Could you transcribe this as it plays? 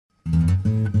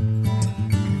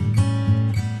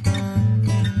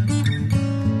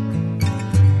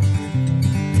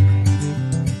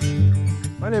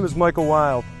name is Michael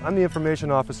Wild. I'm the information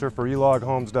officer for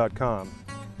eLoghomes.com.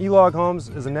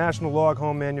 eLoghomes is a national log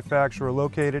home manufacturer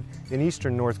located in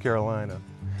eastern North Carolina.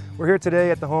 We're here today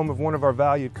at the home of one of our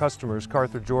valued customers,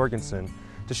 Carther Jorgensen,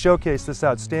 to showcase this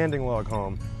outstanding log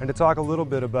home and to talk a little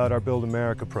bit about our Build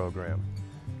America program.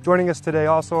 Joining us today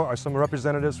also are some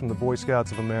representatives from the Boy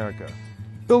Scouts of America.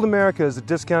 Build America is a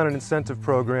discounted incentive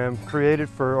program created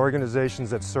for organizations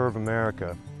that serve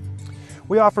America.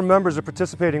 We offer members of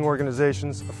participating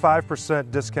organizations a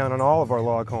 5% discount on all of our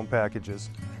log home packages.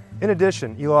 In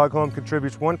addition, eLogHome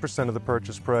contributes 1% of the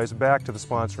purchase price back to the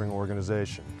sponsoring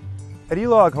organization. At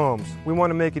eLogHomes, we want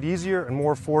to make it easier and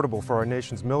more affordable for our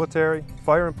nation's military,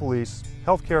 fire and police,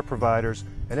 healthcare providers,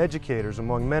 and educators,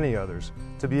 among many others,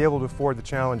 to be able to afford the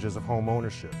challenges of home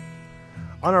ownership.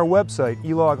 On our website,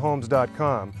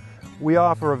 eLoghomes.com, we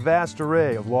offer a vast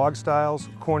array of log styles,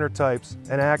 corner types,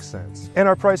 and accents. And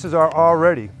our prices are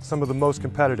already some of the most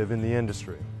competitive in the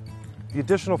industry. The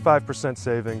additional 5%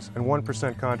 savings and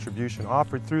 1% contribution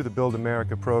offered through the Build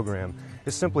America program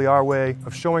is simply our way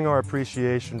of showing our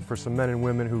appreciation for some men and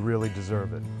women who really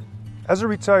deserve it. As a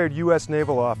retired U.S.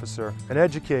 naval officer, an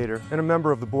educator, and a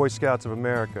member of the Boy Scouts of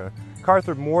America,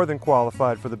 Carther more than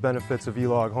qualified for the benefits of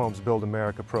eLogHomes' Build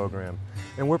America program,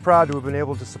 and we're proud to have been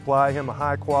able to supply him a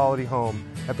high-quality home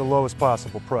at the lowest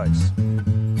possible price.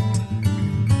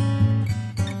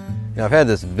 I've had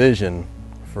this vision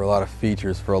for a lot of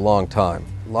features for a long time.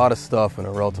 A lot of stuff in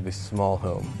a relatively small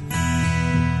home.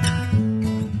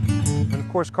 And of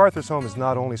course, Carther's home is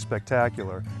not only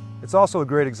spectacular, it's also a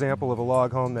great example of a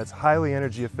log home that's highly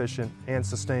energy efficient and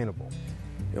sustainable.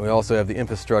 And we also have the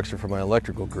infrastructure for my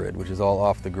electrical grid, which is all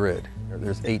off the grid.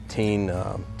 There's 18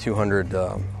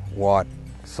 200-watt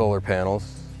solar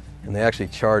panels, and they actually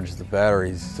charge the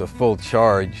batteries to full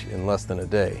charge in less than a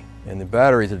day. And the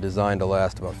batteries are designed to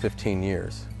last about 15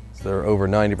 years. So they're over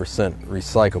 90%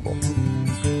 recyclable.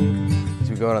 As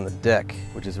we go out on the deck,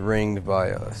 which is ringed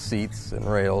by seats and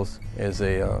rails, is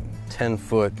a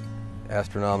 10-foot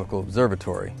astronomical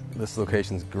observatory. This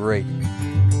location's great.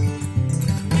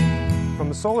 From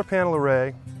the solar panel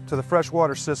array to the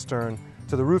freshwater cistern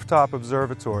to the rooftop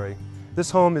observatory,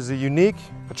 this home is a unique,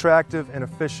 attractive, and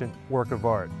efficient work of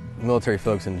art. Military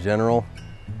folks in general,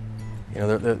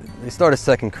 they start a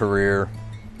second career,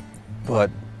 but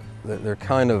they're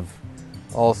kind of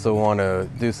also want to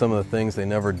do some of the things they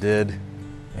never did,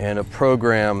 and a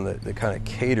program that kind of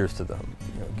caters to them,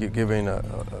 giving a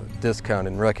discount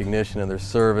in recognition of their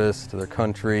service to their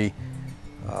country.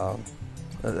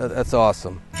 That's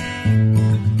awesome.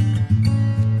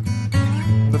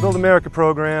 The Build America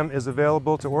program is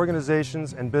available to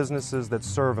organizations and businesses that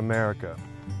serve America.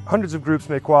 Hundreds of groups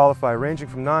may qualify, ranging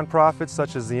from nonprofits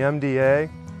such as the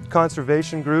MDA,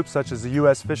 conservation groups such as the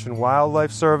U.S. Fish and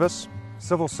Wildlife Service,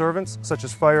 civil servants such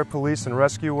as fire, police, and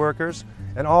rescue workers,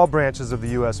 and all branches of the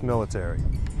U.S. military.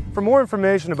 For more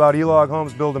information about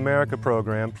eLogHomes' Build America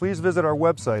program, please visit our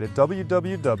website at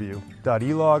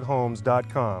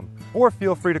www.eloghomes.com or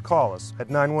feel free to call us at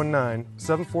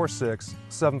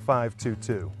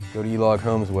 919-746-7522. Go to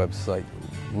eLogHomes' website,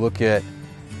 look at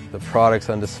the products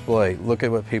on display, look at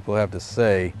what people have to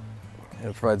say.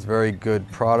 It provides very good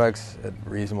products at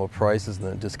reasonable prices and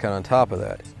a discount on top of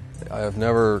that. I have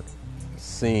never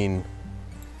seen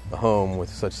a home with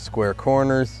such square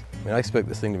corners. I expect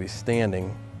this thing to be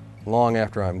standing long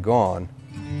after I'm gone.